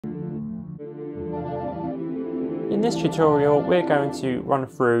In this tutorial, we're going to run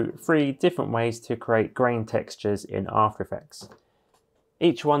through 3 different ways to create grain textures in After Effects.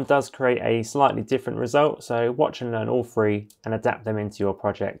 Each one does create a slightly different result, so watch and learn all 3 and adapt them into your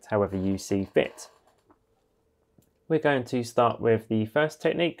project however you see fit. We're going to start with the first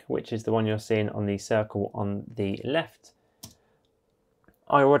technique, which is the one you're seeing on the circle on the left.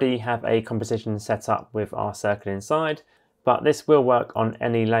 I already have a composition set up with our circle inside, but this will work on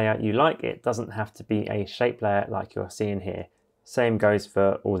any layer you like. It doesn't have to be a shape layer like you're seeing here. Same goes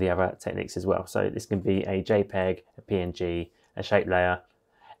for all the other techniques as well. So this can be a JPEG, a PNG, a shape layer,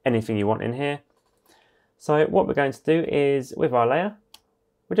 anything you want in here. So what we're going to do is, with our layer,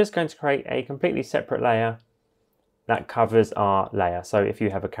 we're just going to create a completely separate layer that covers our layer. So if you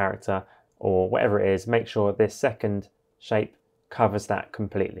have a character or whatever it is, make sure this second shape covers that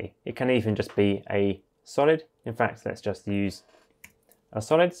completely. It can even just be a solid. In fact, let's just use a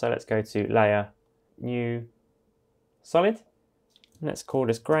solid. So let's go to layer, new solid. And let's call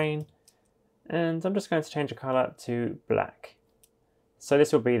this grain. And I'm just going to change the color to black. So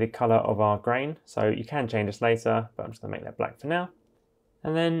this will be the color of our grain. So you can change this later, but I'm just going to make that black for now.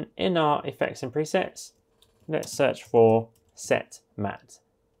 And then in our effects and presets, let's search for set matte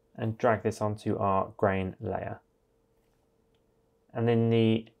and drag this onto our grain layer. And in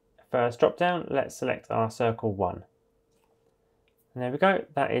the first drop down, let's select our circle 1. And there we go,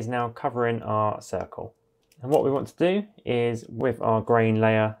 that is now covering our circle. And what we want to do is, with our grain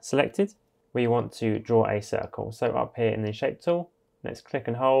layer selected, we want to draw a circle. So up here in the shape tool, let's click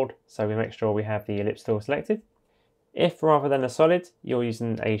and hold so we make sure we have the ellipse tool selected. If rather than a solid, you're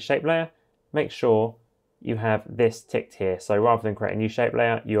using a shape layer, make sure you have this ticked here. So rather than create a new shape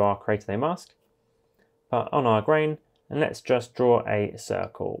layer, you are creating a mask. But on our grain, and let's just draw a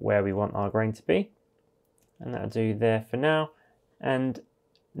circle where we want our grain to be. And that'll do there for now. And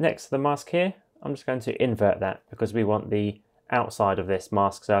next to the mask here, I'm just going to invert that because we want the outside of this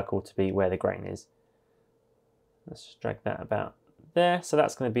mask circle to be where the grain is. Let's just drag that about there. So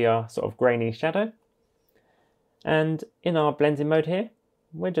that's going to be our sort of grainy shadow. And in our blending mode here,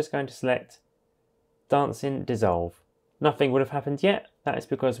 we're just going to select Dancing Dissolve. Nothing would have happened yet. That is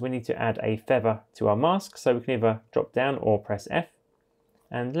because we need to add a feather to our mask. So we can either drop down or press F.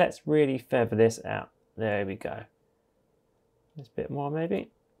 And let's really feather this out. There we go. Just a bit more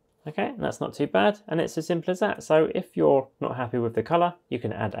maybe. Okay, that's not too bad. And it's as simple as that. So if you're not happy with the color, you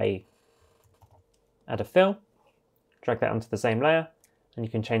can add a fill, drag that onto the same layer, and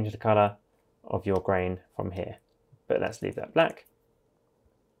you can change the color of your grain from here. But let's leave that black.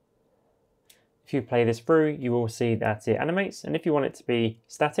 If you play this through, you will see that it animates, and if you want it to be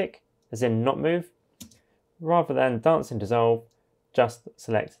static, as in not move, rather than dance and dissolve, just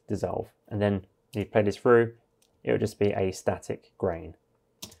select dissolve, and then you play this through, it will just be a static grain.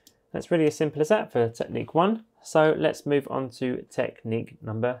 That's really as simple as that for technique 1. So let's move on to technique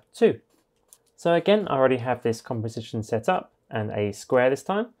number 2. So again, I already have this composition set up and a square this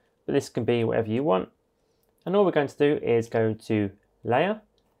time, but this can be whatever you want. And all we're going to do is go to layer,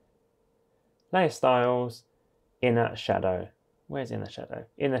 layer styles, inner shadow. Where's inner shadow?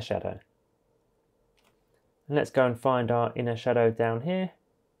 Inner shadow. And let's go and find our inner shadow down here.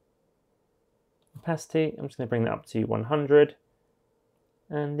 Opacity, I'm just going to bring that up to 100.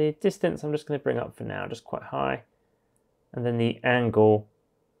 And the distance, I'm just going to bring up for now, just quite high. And then the angle,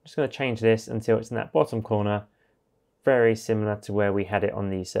 I'm just going to change this until it's in that bottom corner, very similar to where we had it on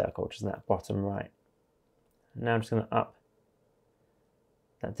the circle, which is in that bottom right. And now I'm just going to up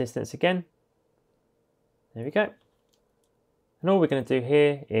that distance again. There we go. And all we're going to do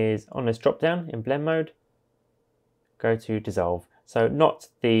here is, on this drop down in blend mode, go to dissolve. So not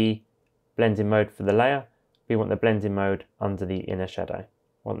the blending mode for the layer, we want the blending mode under the inner shadow.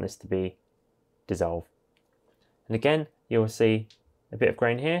 Want this to be dissolve. And again, you'll see a bit of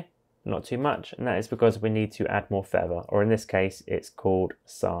grain here, not too much, and that is because we need to add more feather, or in this case, it's called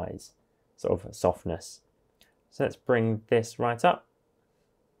size, sort of softness. So let's bring this right up.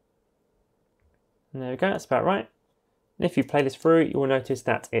 And there we go, that's about right. And if you play this through, you will notice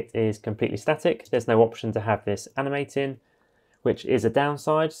that it is completely static. There's no option to have this animating, which is a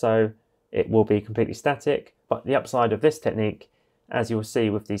downside, so it will be completely static. But the upside of this technique, as you will see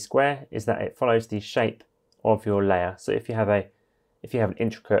with the square, is that it follows the shape of your layer. So if you have an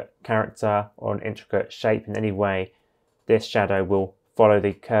intricate character or an intricate shape in any way, this shadow will follow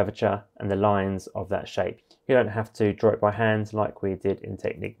the curvature and the lines of that shape. You don't have to draw it by hand like we did in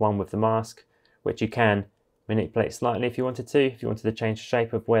technique 1 with the mask, which you can manipulate slightly if you wanted to. If you wanted to change the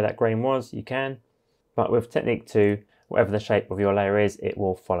shape of where that grain was, you can. But with technique 2, whatever the shape of your layer is, it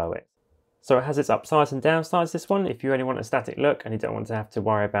will follow it. So it has its upsides and downsides, this one. If you only want a static look and you don't want to have to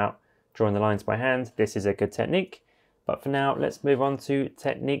worry about drawing the lines by hand, this is a good technique. But for now, let's move on to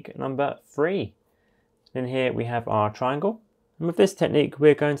technique number 3. In here we have our triangle. And with this technique,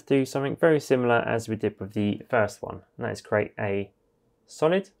 we're going to do something very similar as we did with the first one. And that is create a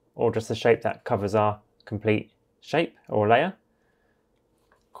solid, or just a shape that covers our complete shape or layer.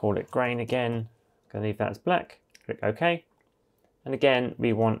 Call it grain again. Gonna leave that as black. Click OK. And again,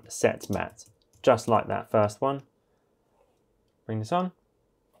 we want set matte, just like that first one. Bring this on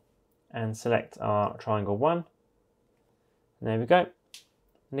and select our triangle 1. And there we go.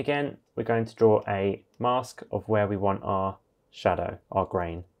 And again, we're going to draw a mask of where we want our shadow, our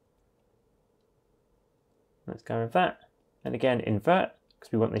grain. Let's go with that. And again, invert,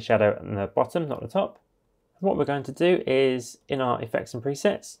 because we want the shadow on the bottom, not the top. And what we're going to do is, in our effects and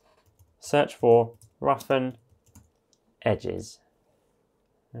presets, search for roughen edges.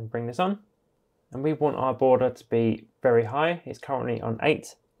 And bring this on. And we want our border to be very high. It's currently on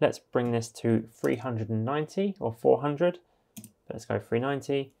 8. Let's bring this to 390 or 400. Let's go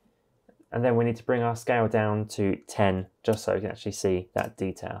 390. And then we need to bring our scale down to 10, just so we can actually see that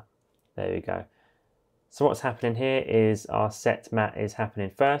detail. There we go. So what's happening here is our set matte is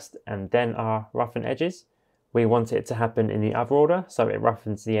happening first, and then our roughen edges. We want it to happen in the other order, so it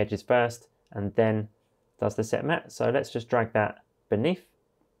roughens the edges first, and then does the set matte. So let's just drag that beneath.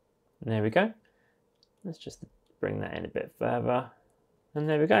 And there we go. Let's just bring that in a bit further. And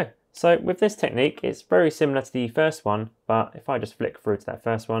there we go. So with this technique, it's very similar to the first one, but if I just flick through to that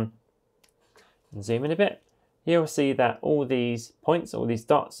first one and zoom in a bit, you'll see that all these points, all these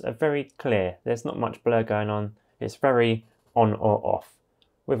dots are very clear. There's not much blur going on. It's very on or off.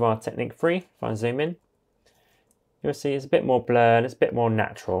 With our technique 3, if I zoom in, you'll see it's a bit more blur and it's a bit more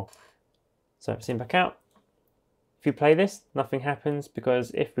natural. So zoom back out. If you play this, nothing happens,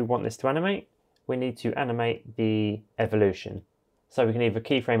 because if we want this to animate, we need to animate the evolution. So we can either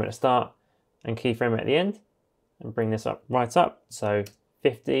keyframe at the start and keyframe at the end and bring this up right up. So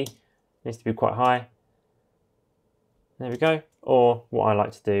 50 needs to be quite high. There we go. Or what I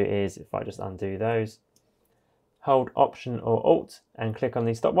like to do is, if I just undo those, hold Option or Alt and click on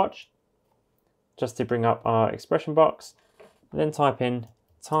the stopwatch just to bring up our expression box, and then type in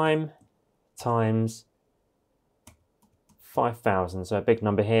time times 5,000, so a big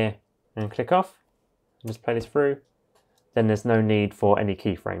number here, and click off and just play this through. Then there's no need for any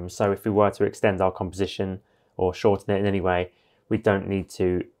keyframes. So if we were to extend our composition or shorten it in any way, we don't need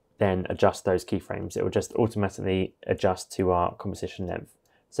to then adjust those keyframes. It will just automatically adjust to our composition length.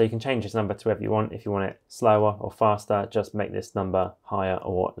 So you can change this number to whatever you want. If you want it slower or faster, just make this number higher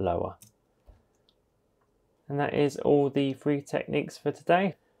or lower. And that is all the 3 techniques for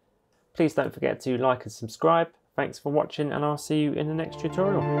today. Please don't forget to like and subscribe. Thanks for watching, and I'll see you in the next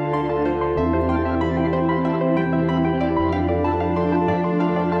tutorial.